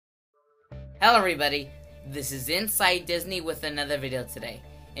Hello everybody, this is Inside Disney with another video today.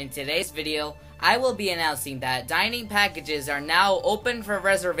 In today's video, I will be announcing that dining packages are now open for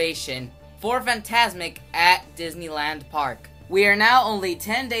reservation for Fantasmic at Disneyland Park. We are now only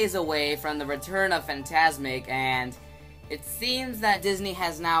 10 days away from the return of Fantasmic, and it seems that Disney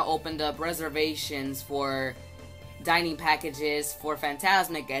has now opened up reservations for dining packages for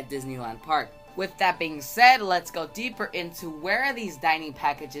Fantasmic at Disneyland Park. With that being said, let's go deeper into where these dining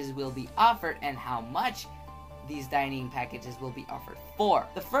packages will be offered and how much these dining packages will be offered for.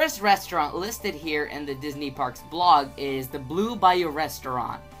 The first restaurant listed here in the Disney Parks blog is the Blue Bayou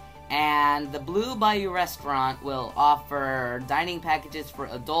Restaurant. And the Blue Bayou Restaurant will offer dining packages for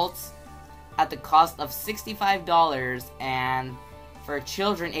adults at the cost of $65, and for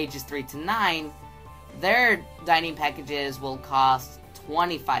children ages 3 to 9, their dining packages will cost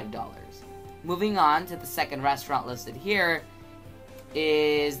 $25. Moving on to the second restaurant listed here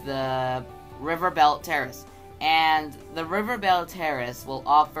is the Riverboat Terrace. And the Riverboat Terrace will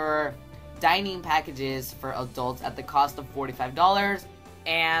offer dining packages for adults at the cost of $45.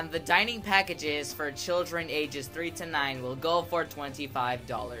 And the dining packages for children ages 3 to 9 will go for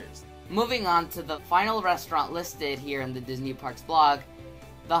 $25. Moving on to the final restaurant listed here in the Disney Parks blog,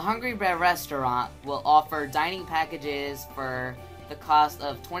 the Hungry Bear Restaurant will offer dining packages for the cost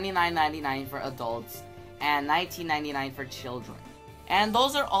of $29.99 for adults and $19.99 for children. And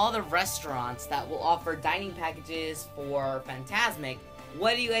those are all the restaurants that will offer dining packages for Fantasmic.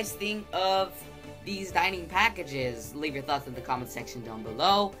 What do you guys think of these dining packages? Leave your thoughts in the comment section down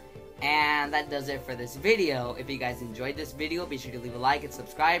below. And that does it for this video. If you guys enjoyed this video, be sure to leave a like and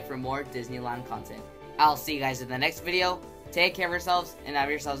subscribe for more Disneyland content. I'll see you guys in the next video. Take care of yourselves and have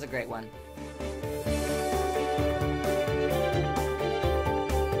yourselves a great one.